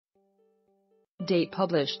Date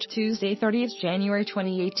published Tuesday 30th January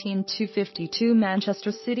 2018. 2:52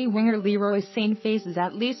 Manchester City winger Leroy Sane faces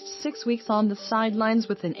at least 6 weeks on the sidelines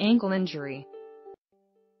with an ankle injury.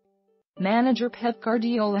 Manager Pep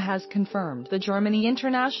Guardiola has confirmed the Germany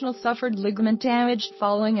international suffered ligament damage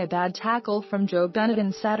following a bad tackle from Joe Bennett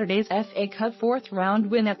in Saturday's FA Cup fourth-round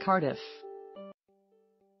win at Cardiff.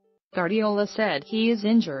 Guardiola said he is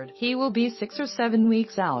injured. He will be 6 or 7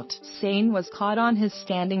 weeks out. Sane was caught on his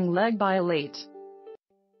standing leg by a late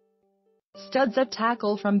studs-up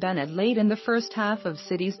tackle from Bennett late in the first half of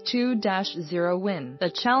City's 2-0 win. The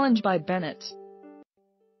challenge by Bennett,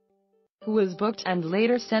 who was booked and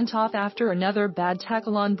later sent off after another bad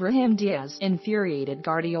tackle on Brahim Diaz, infuriated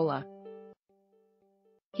Guardiola.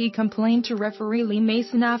 He complained to referee Lee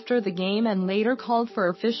Mason after the game and later called for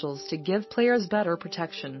officials to give players better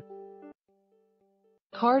protection.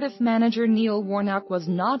 Cardiff manager Neil Warnock was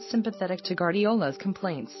not sympathetic to Guardiola's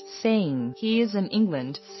complaints, saying he is in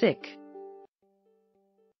England, sick.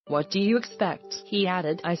 "What do you expect?" he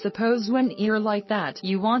added. "I suppose when you're like that,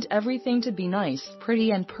 you want everything to be nice,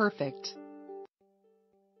 pretty and perfect.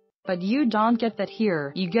 But you don't get that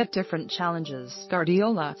here, you get different challenges."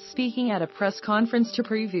 Guardiola, speaking at a press conference to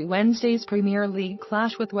preview Wednesday's Premier League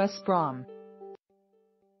clash with West Brom,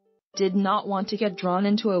 did not want to get drawn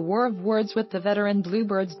into a war of words with the veteran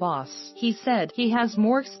Bluebirds boss. He said, "He has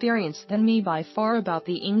more experience than me by far about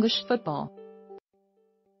the English football.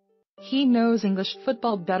 He knows English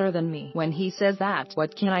football better than me. When he says that,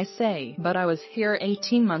 what can I say? But I was here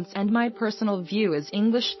 18 months and my personal view is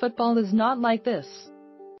English football is not like this.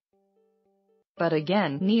 But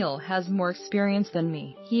again, Neil has more experience than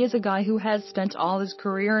me. He is a guy who has spent all his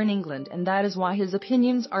career in England and that is why his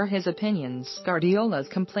opinions are his opinions." Guardiola's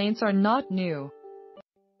complaints are not new,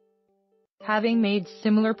 having made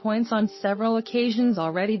similar points on several occasions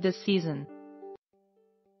already this season.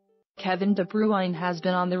 Kevin De Bruyne has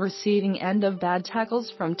been on the receiving end of bad tackles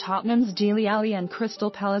from Tottenham's Dele Alli and Crystal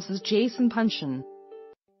Palace's Jason Puncheon,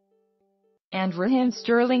 and Raheem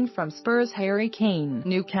Sterling from Spurs' Harry Kane.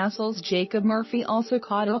 Newcastle's Jacob Murphy also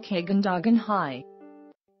caught Ilkay Gundogan high.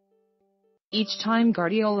 Each time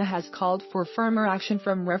Guardiola has called for firmer action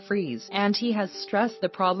from referees, and he has stressed the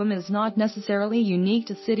problem is not necessarily unique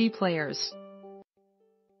to City players.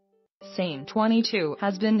 Sane, 22,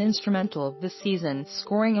 has been instrumental this season,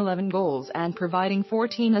 scoring 11 goals and providing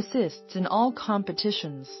 14 assists in all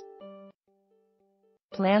competitions.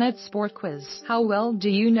 Planet Sport Quiz: How well do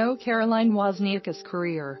you know Caroline Wozniacki's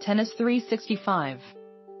career? Tennis 365.